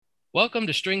Welcome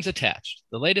to Strings Attached,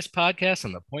 the latest podcast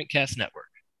on the Pointcast Network.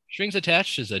 Strings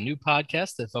Attached is a new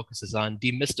podcast that focuses on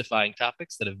demystifying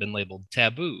topics that have been labeled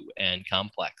taboo and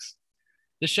complex.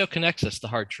 This show connects us to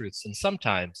hard truths, and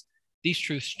sometimes these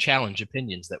truths challenge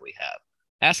opinions that we have,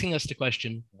 asking us to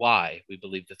question why we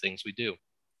believe the things we do.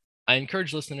 I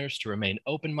encourage listeners to remain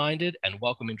open-minded and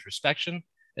welcome introspection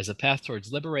as a path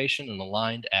towards liberation and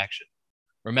aligned action.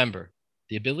 Remember,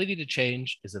 the ability to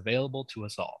change is available to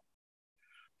us all.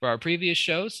 For our previous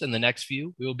shows and the next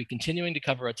few, we will be continuing to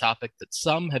cover a topic that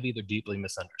some have either deeply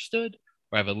misunderstood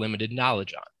or have a limited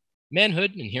knowledge on.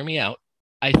 Manhood, and hear me out,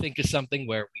 I think is something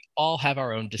where we all have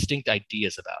our own distinct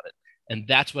ideas about it, and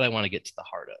that's what I want to get to the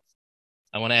heart of.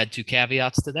 I want to add two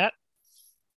caveats to that.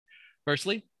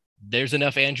 Firstly, there's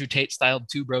enough Andrew Tate-styled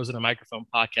Two Bros and a Microphone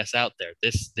podcasts out there.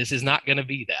 This is not going to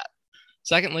be that.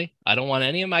 Secondly, I don't want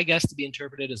any of my guests to be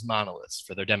interpreted as monoliths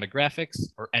for their demographics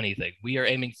or anything. We are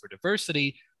aiming for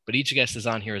diversity, but each guest is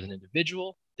on here as an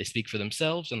individual. They speak for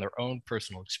themselves and their own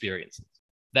personal experiences.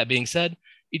 That being said,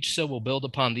 each show will build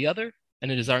upon the other,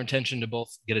 and it is our intention to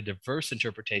both get a diverse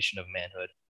interpretation of manhood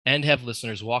and have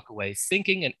listeners walk away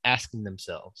thinking and asking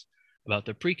themselves about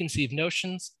their preconceived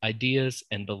notions, ideas,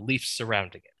 and beliefs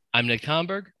surrounding it. I'm Nick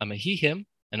Homburg. I'm a he, him,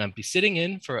 and I'm sitting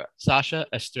in for Sasha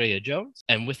Estrella Jones.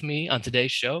 And with me on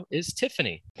today's show is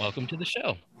Tiffany. Welcome to the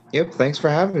show. Yep, thanks for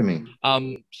having me.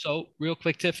 So real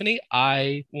quick, Tiffany,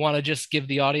 I want to just give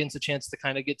the audience a chance to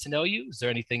kind of get to know you. Is there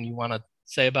anything you want to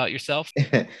say about yourself?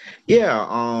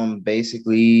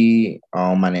 Basically,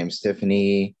 my name's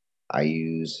Tiffany. I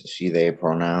use she, they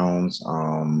pronouns.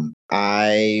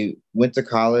 I went to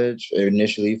college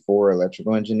initially for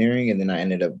electrical engineering, and then I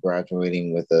ended up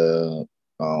graduating with a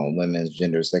women's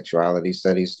gender sexuality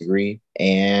studies degree.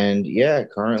 And yeah,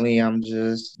 currently I'm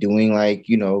just doing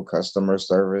customer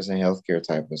service and healthcare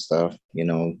type of stuff,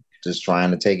 just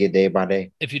trying to take it day by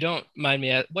day. If you don't mind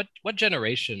me, what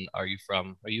generation are you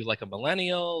from? Are you like a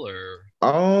millennial or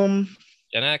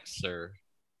Gen X or?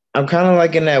 I'm kind of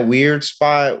like in that weird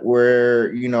spot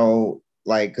where,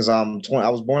 because I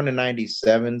was born in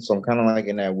 97, so I'm kind of like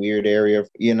in that weird area,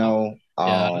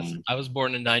 I was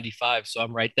born in 95, so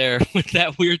I'm right there with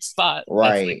that weird spot. Right.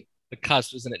 That's like the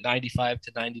cusp, isn't it? 95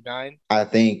 to 99. I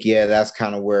think, yeah, that's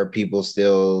kind of where people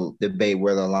still debate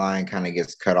where the line kind of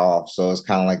gets cut off. So it's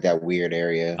kind of like that weird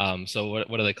area. So what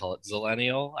do they call it?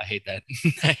 Zillennial? I hate that.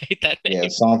 I hate that name. Yeah,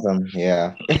 something.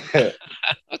 Yeah.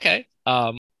 Okay.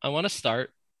 I want to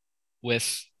start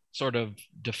with sort of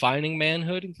defining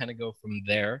manhood and kind of go from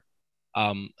there.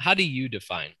 How do you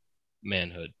define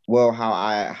manhood? Well, how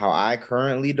I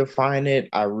currently define it,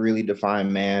 I really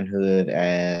define manhood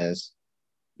as,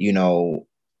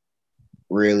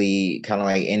 really kind of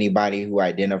like anybody who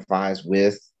identifies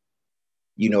with,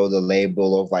 the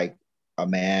label of like a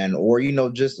man, or,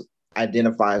 just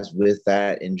identifies with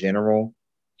that in general.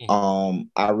 Mm-hmm.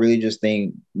 I really just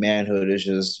think manhood is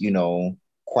just,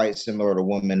 quite similar to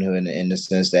womanhood in the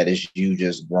sense that it's you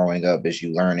just growing up, it's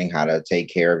you learning how to take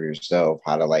care of yourself,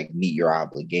 how to like meet your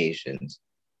obligations.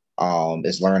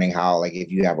 It's learning how, like, if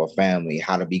you have a family,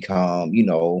 how to become,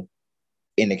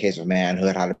 in the case of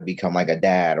manhood, how to become like a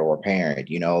dad or a parent,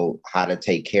 how to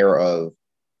take care of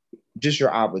just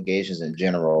your obligations in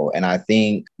general. And I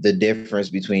think the difference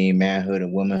between manhood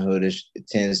and womanhood it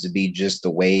tends to be just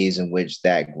the ways in which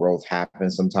that growth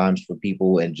happens sometimes for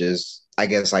people, and just, I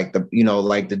guess, like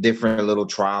the different little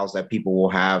trials that people will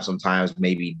have sometimes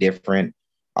may be different.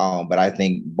 But I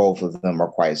think both of them are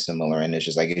quite similar. And it's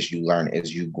just like, as you learn,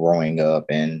 as you growing up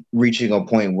and reaching a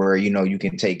point where, you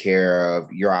can take care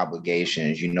of your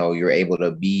obligations, you're able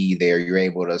to be there, you're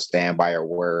able to stand by your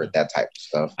word, that type of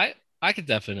stuff. I could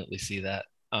definitely see that.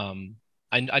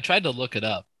 I tried to look it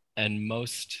up, and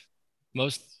most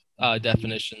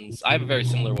definitions, I have a very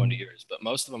similar one to yours, but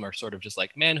most of them are sort of just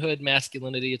like manhood,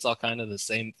 masculinity. It's all kind of the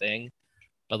same thing.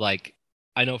 But like,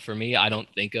 I know for me, I don't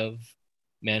think of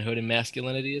manhood and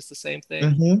masculinity as the same thing.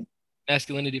 Mm-hmm.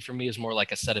 Masculinity for me is more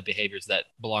like a set of behaviors that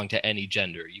belong to any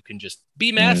gender. You can just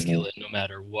be masculine no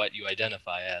matter what you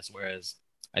identify as. Whereas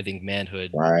I think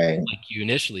manhood, right, like you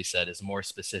initially said, is more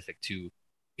specific to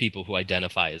people who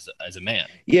identify as a man.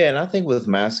 Yeah, and I think with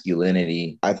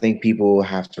masculinity, I think people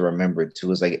have to remember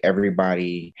too, is like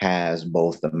everybody has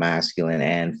both the masculine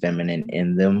and feminine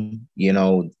in them.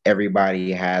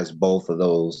 Everybody has both of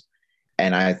those.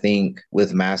 And I think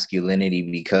with masculinity,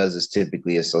 because it's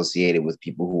typically associated with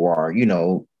people who are,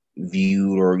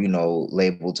 viewed or,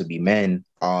 labeled to be men,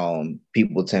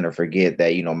 people tend to forget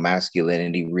that,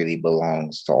 masculinity really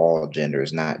belongs to all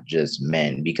genders, not just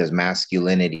men, because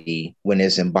masculinity, when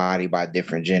it's embodied by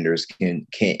different genders,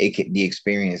 the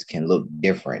experience can look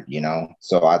different,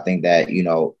 So I think that,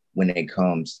 when it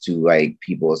comes to like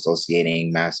people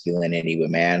associating masculinity with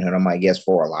manhood. I'm like, yes,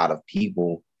 for a lot of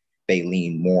people, they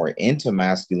lean more into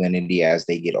masculinity as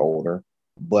they get older,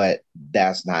 but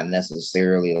that's not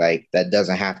necessarily like, that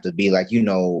doesn't have to be like,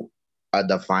 a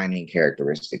defining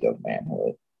characteristic of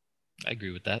manhood. I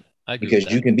agree with that. I agree with Because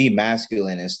that. you can be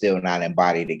masculine and still not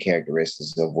embody the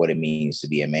characteristics of what it means to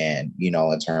be a man,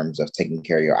 in terms of taking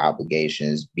care of your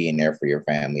obligations, being there for your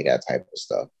family, that type of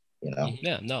stuff.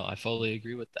 Yeah, no, I fully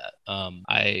agree with that.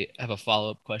 I have a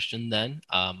follow-up question then.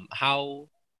 How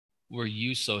were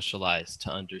you socialized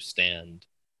to understand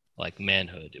like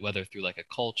manhood, whether through like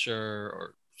a culture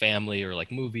or family or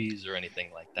like movies or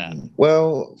anything like that?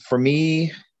 Well, for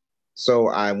me, so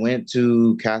I went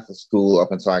to Catholic school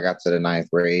up until I got to the ninth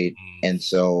grade. And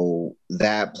so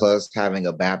that plus having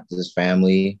a Baptist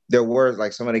family, there were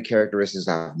like some of the characteristics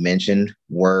I've mentioned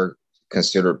were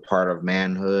considered part of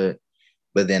manhood.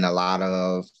 But then a lot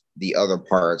of the other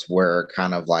parts were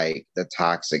kind of like the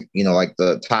toxic, like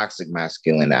the toxic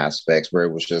masculine aspects where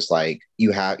it was just like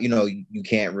you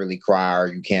can't really cry, or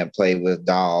you can't play with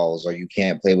dolls, or you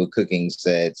can't play with cooking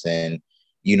sets, and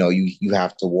you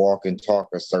have to walk and talk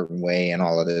a certain way and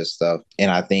all of this stuff.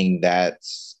 And I think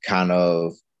that's kind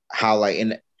of how like,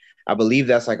 and I believe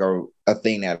that's like a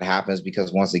thing that happens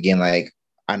because once again, like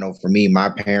I know for me, my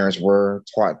parents were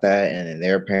taught that, and then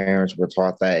their parents were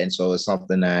taught that. And so it's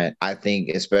something that I think,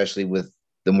 especially with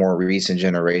the more recent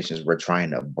generations, we're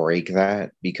trying to break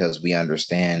that, because we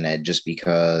understand that just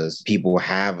because people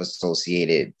have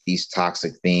associated these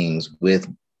toxic things with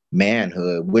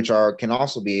manhood, which can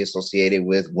also be associated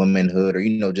with womanhood,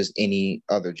 or just any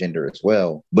other gender as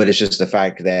well. But it's just the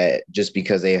fact that just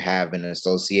because they have been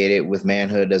associated with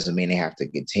manhood doesn't mean they have to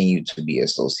continue to be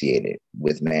associated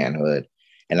with manhood.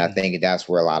 And I think that's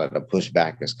where a lot of the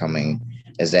pushback is coming,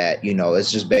 is that,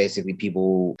 it's just basically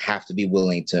people have to be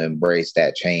willing to embrace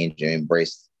that change and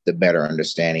embrace the better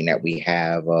understanding that we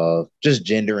have of just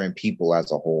gender and people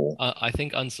as a whole. I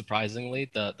think unsurprisingly,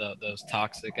 those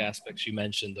toxic aspects you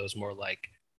mentioned, those more like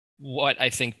what I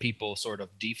think people sort of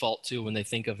default to when they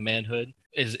think of manhood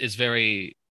is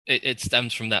very, it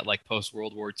stems from that like post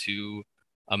World War II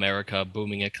America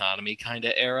booming economy kind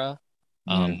of era.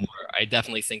 Where I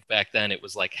definitely think back then it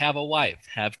was like, have a wife,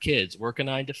 have kids, work a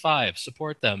 9 to 5,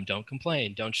 support them, don't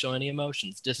complain, don't show any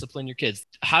emotions, discipline your kids.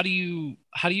 How do you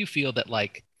feel that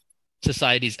like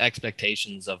society's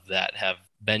expectations of that have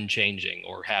been changing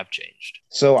or have changed?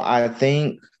 So I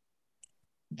think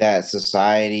that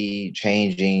society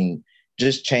changing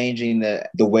the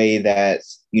way that,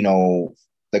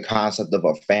 the concept of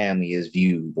a family is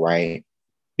viewed, right?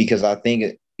 Because I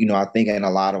think in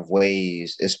a lot of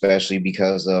ways, especially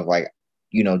because of like,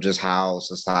 just how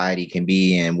society can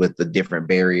be and with the different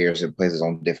barriers it places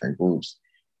on different groups.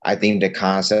 I think the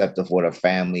concept of what a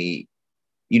family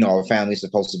is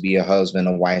supposed to be a husband,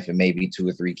 a wife, and maybe 2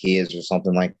 or 3 kids or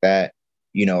something like that.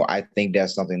 I think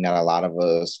that's something that a lot of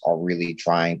us are really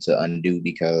trying to undo,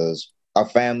 because a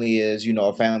family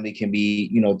can be,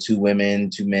 2 women,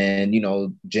 2 men,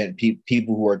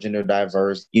 people who are gender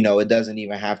diverse. It doesn't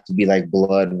even have to be like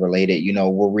blood related.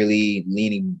 We're really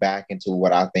leaning back into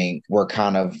what I think were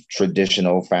kind of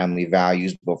traditional family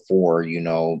values before,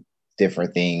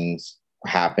 different things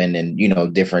happened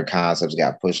and, different concepts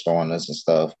got pushed on us and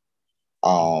stuff.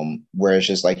 Where it's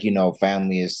just like,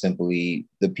 family is simply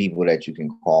the people that you can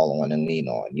call on and lean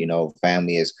on.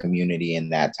 Family is community in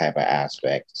that type of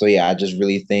aspect. So yeah, I just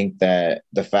really think that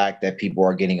the fact that people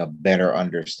are getting a better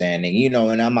understanding,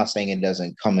 and I'm not saying it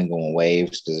doesn't come and go in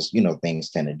waves, because things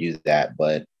tend to do that,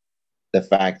 but the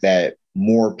fact that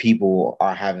more people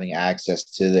are having access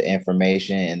to the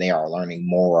information and they are learning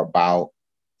more about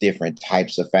different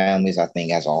types of families, I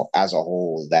think as a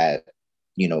whole, that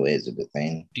is a good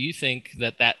thing. Do you think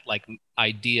that like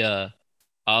idea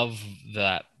of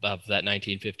that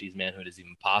 1950s manhood is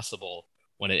even possible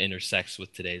when it intersects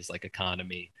with today's like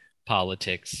economy,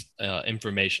 politics,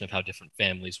 information of how different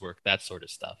families work, that sort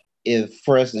of stuff? If,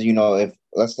 for instance, if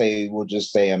let's say we'll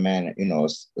just say a man,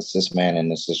 a cis man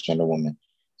and a cisgender woman.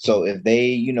 So if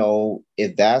they,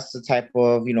 if that's the type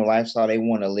of, lifestyle they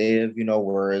want to live,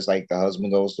 whereas like the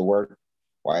husband goes to work,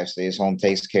 wife stays home,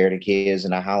 takes care of the kids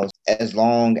in the house, as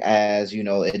long as,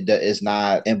 it's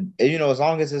not, and, as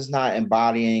long as it's not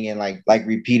embodying and like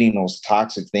repeating those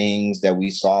toxic things that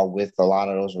we saw with a lot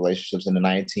of those relationships in the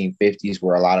 1950s,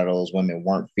 where a lot of those women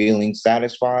weren't feeling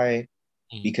satisfied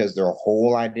because their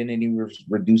whole identity was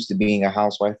reduced to being a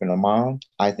housewife and a mom.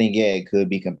 I think, yeah, it could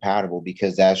be compatible,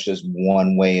 because that's just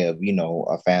one way of,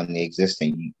 a family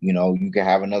existing. You could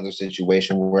have another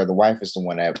situation where the wife is the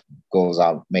one that goes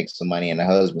out, makes some money, and the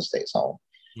husband stays home.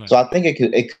 Right. So I think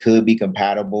it could be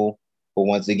compatible. But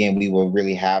once again, we will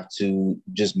really have to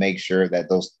just make sure that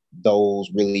those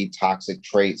really toxic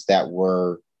traits that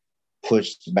were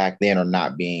pushed back then are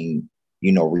not being,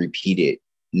 repeated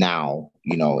now,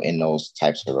 in those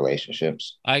types of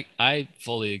relationships. I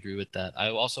fully agree with that. I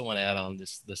also want to add on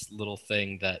this little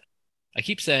thing that I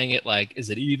keep saying it like, is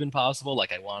it even possible?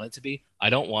 Like I want it to be. I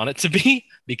don't want it to be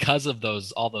because of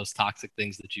all those toxic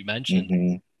things that you mentioned.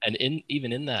 Mm-hmm. And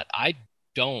even in that, I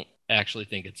don't actually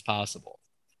think it's possible.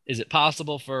 Is it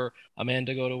possible for a man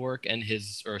to go to work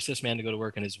or a cis man to go to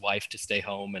work and his wife to stay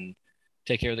home and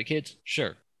take care of the kids?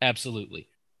 Sure, absolutely.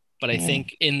 But I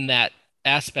think in that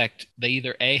aspect, they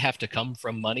either A, have to come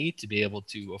from money to be able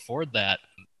to afford that,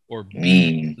 or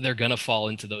B, they're going to fall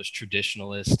into those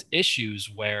traditionalist issues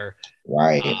where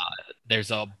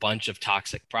there's a bunch of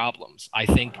toxic problems. I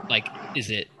think, like,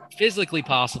 is it physically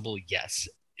possible? Yes.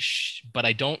 But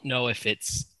I don't know if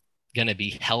it's going to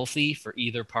be healthy for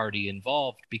either party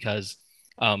involved because,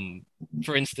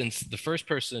 for instance, the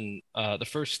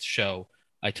first show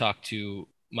I talked to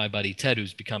my buddy Ted,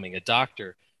 who's becoming a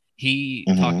doctor. He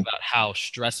talked about how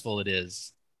stressful it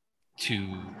is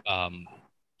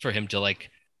for him to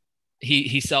like,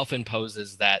 he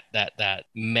self-imposes that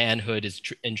manhood is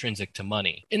intrinsic to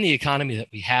money. In the economy that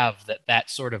we have, that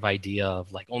sort of idea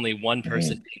of like only one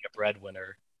person being a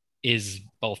breadwinner is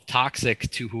both toxic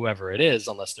to whoever it is,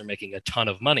 unless they're making a ton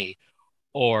of money,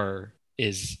 or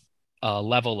is a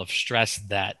level of stress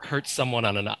that hurts someone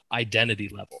on an identity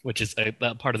level, which is a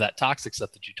part of that toxic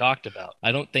stuff that you talked about.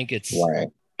 I don't think it's right.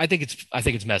 I think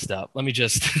it's messed up. Let me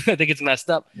just I think it's messed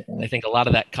up. I think a lot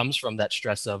of that comes from that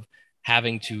stress of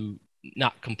having to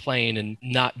not complain and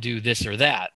not do this or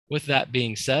that. With that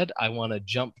being said, I want to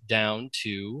jump down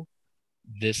to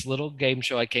this little game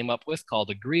show I came up with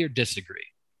called Agree or Disagree.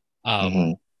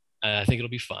 I think it'll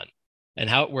be fun. And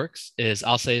how it works is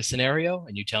I'll say a scenario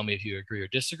and you tell me if you agree or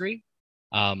disagree.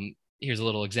 Here's a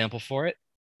little example for it.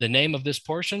 The name of this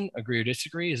portion, Agree or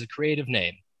Disagree, is a creative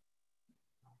name.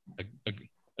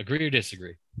 Agree or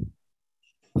disagree?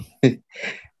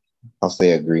 I'll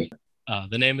say agree.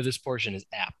 The name of this portion is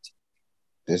apt.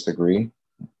 Disagree.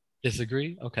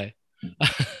 Disagree? Okay.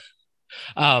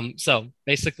 So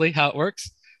basically how it works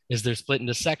is they're split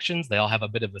into sections. They all have a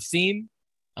bit of a theme.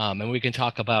 And we can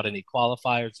talk about any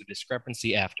qualifiers or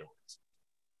discrepancy afterwards.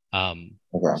 Okay.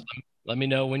 So let me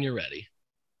know when you're ready.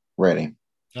 Ready.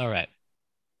 All right.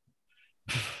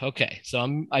 Okay.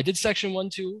 So I did section 1,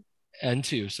 2, and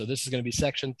 2. So this is going to be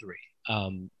section 3.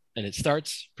 And it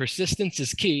starts, persistence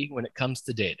is key when it comes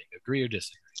to dating. Agree or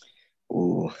disagree?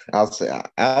 Ooh,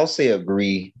 I'll say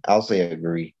agree. I'll say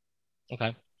agree.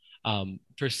 Okay.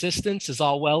 Persistence is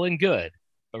all well and good,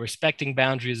 but respecting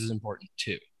boundaries is important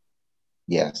too.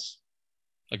 Yes.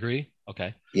 Agree?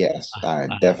 Okay. Yes, I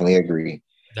definitely agree.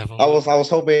 Definitely. I was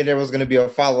hoping there was going to be a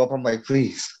follow-up. I'm like,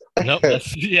 please. Nope.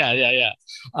 Yeah.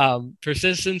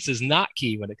 Persistence is not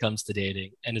key when it comes to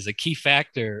dating and is a key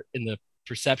factor in the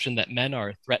perception that men are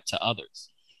a threat to others.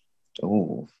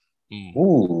 Ooh.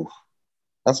 Ooh.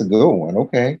 That's a good one.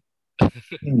 Okay.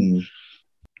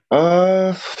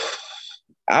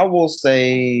 I will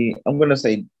say I'm gonna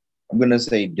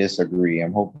say disagree.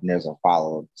 I'm hoping there's a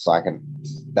follow-up so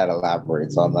that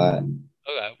elaborates on that.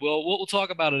 Okay. Well, we'll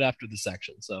talk about it after the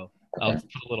section. So okay. I'll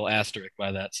put a little asterisk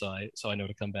by that so I know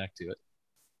to come back to it.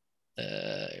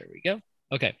 There we go.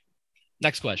 Okay.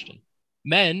 Next question.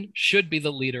 Men should be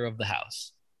the leader of the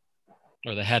house.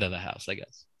 Or the head of the house, I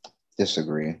guess.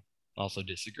 Disagree. Also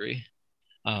disagree.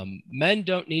 Men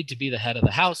don't need to be the head of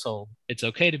the household. It's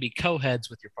okay to be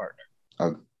co-heads with your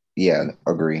partner. Yeah,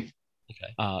 agree.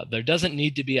 Okay. There doesn't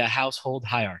need to be a household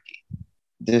hierarchy.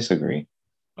 Disagree.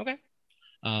 Okay.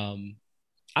 I'm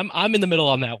in the middle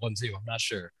on that one too. I'm not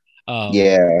sure.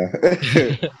 Yeah.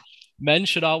 Men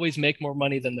should always make more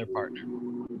money than their partner.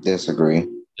 Disagree.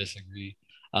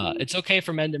 It's okay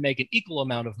for men to make an equal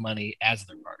amount of money as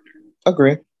their partner.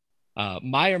 Agree.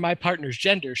 My partner's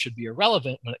gender should be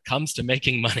irrelevant when it comes to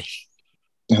making money.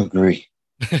 Agree.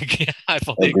 I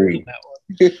fully agree on that one.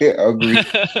 Agree.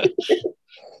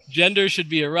 Gender should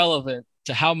be irrelevant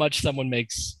to how much someone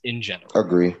makes in general.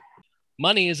 Agree.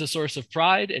 Money is a source of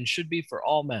pride and should be for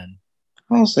all men.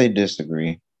 I'll say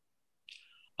disagree.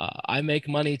 I make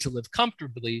money to live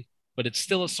comfortably, but it's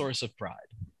still a source of pride.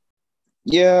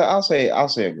 Yeah, I'll say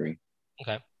agree.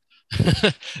 Okay.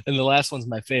 And the last one's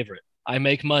my favorite. I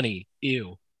make money.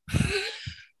 Ew.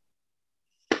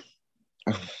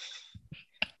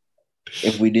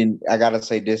 If we didn't, I gotta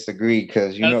say disagree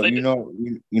because you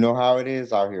know how it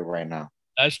is out here right now.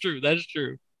 That's true.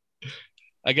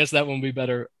 I guess that one would be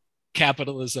better.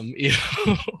 Capitalism. Ew.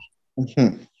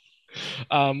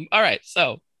 All right.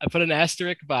 So I put an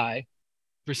asterisk by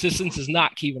persistence is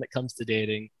not key when it comes to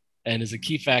dating and is a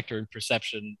key factor in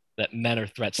perception that men are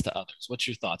threats to others. What's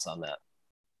your thoughts on that?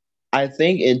 I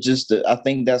think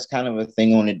that's kind of a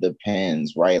thing on it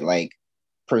depends, right? Like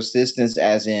persistence,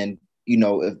 as in,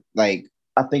 if like,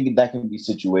 I think that can be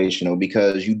situational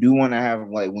because you do want to have,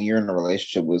 like, when you're in a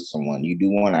relationship with someone, you do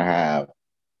want to have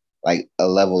like a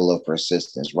level of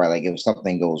persistence, right? Like if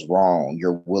something goes wrong,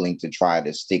 you're willing to try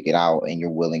to stick it out and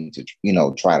you're willing to,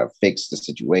 try to fix the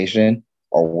situation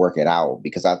or work it out.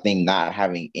 Because I think not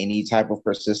having any type of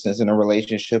persistence in a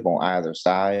relationship on either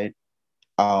side,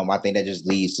 I think that just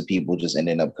leads to people just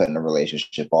ending up cutting the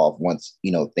relationship off once,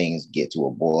 things get to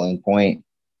a boiling point.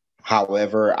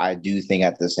 However, I do think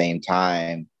at the same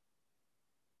time,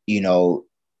 you know,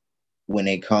 when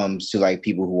it comes to like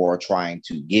people who are trying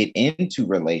to get into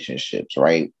relationships,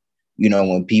 right?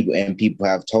 When people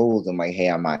have told them like, hey,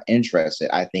 I'm not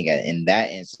interested. I think in that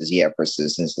instance, yeah,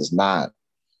 persistence is not,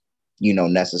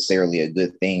 necessarily a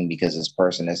good thing because this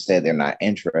person has said they're not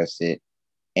interested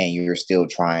and you're still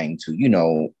trying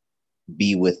to,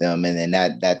 be with them. And then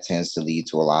that tends to lead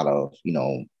to a lot of,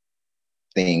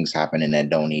 things happening that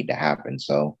don't need to happen.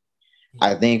 So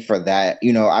I think for that,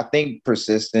 I think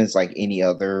persistence, like any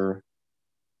other,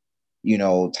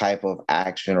 type of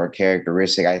action or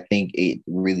characteristic, I think it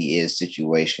really is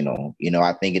situational.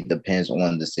 I think it depends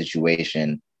on the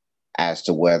situation as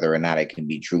to whether or not it can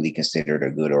be truly considered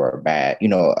a good or a bad,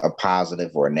 a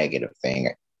positive or a negative thing.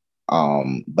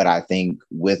 But I think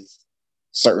with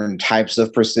certain types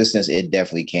of persistence, it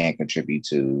definitely can contribute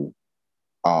to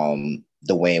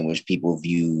the way in which people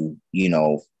view,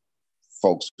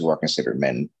 folks who are considered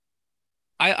men.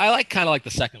 I like kind of like the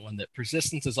second one, that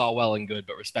persistence is all well and good,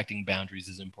 but respecting boundaries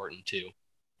is important too.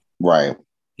 Right.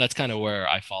 That's kind of where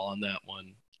I fall on that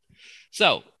one.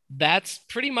 So that's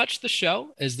pretty much the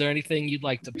show. Is there anything you'd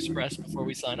like to express before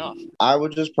we sign off? I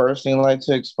would just personally like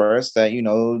to express that,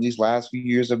 these last few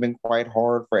years have been quite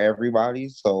hard for everybody.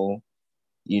 So,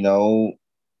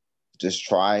 just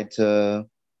try to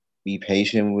be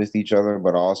patient with each other,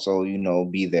 but also,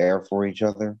 be there for each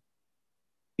other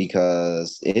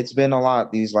because it's been a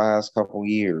lot these last couple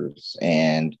years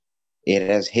and it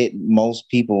has hit most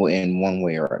people in one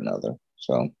way or another.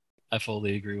 So I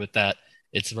fully agree with that.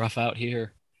 It's rough out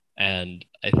here. And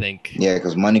I think, yeah,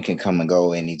 because money can come and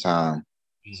go anytime.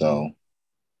 Mm-hmm. So,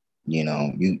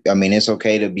 it's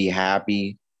okay to be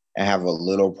happy and have a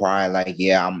little pride. Like,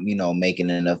 yeah, I'm, making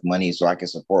enough money so I can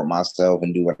support myself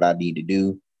and do what I need to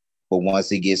do. But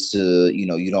once it gets to,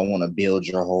 you don't want to build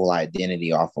your whole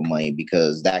identity off of money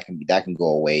because that can go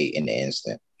away in an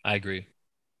instant. I agree.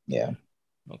 Yeah.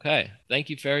 Okay. Thank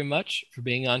you very much for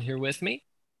being on here with me.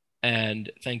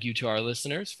 And thank you to our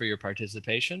listeners for your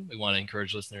participation. We want to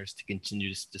encourage listeners to continue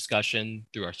this discussion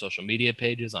through our social media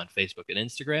pages on Facebook and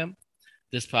Instagram.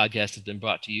 This podcast has been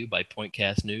brought to you by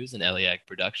Pointcast News and Eliag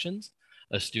Productions,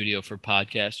 a studio for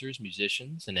podcasters,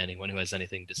 musicians, and anyone who has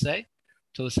anything to say.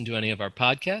 To listen to any of our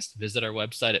podcasts, visit our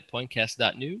website at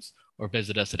pointcast.news or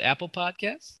visit us at Apple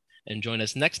Podcasts. And join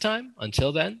us next time.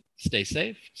 Until then, stay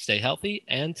safe, stay healthy,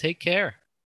 and take care.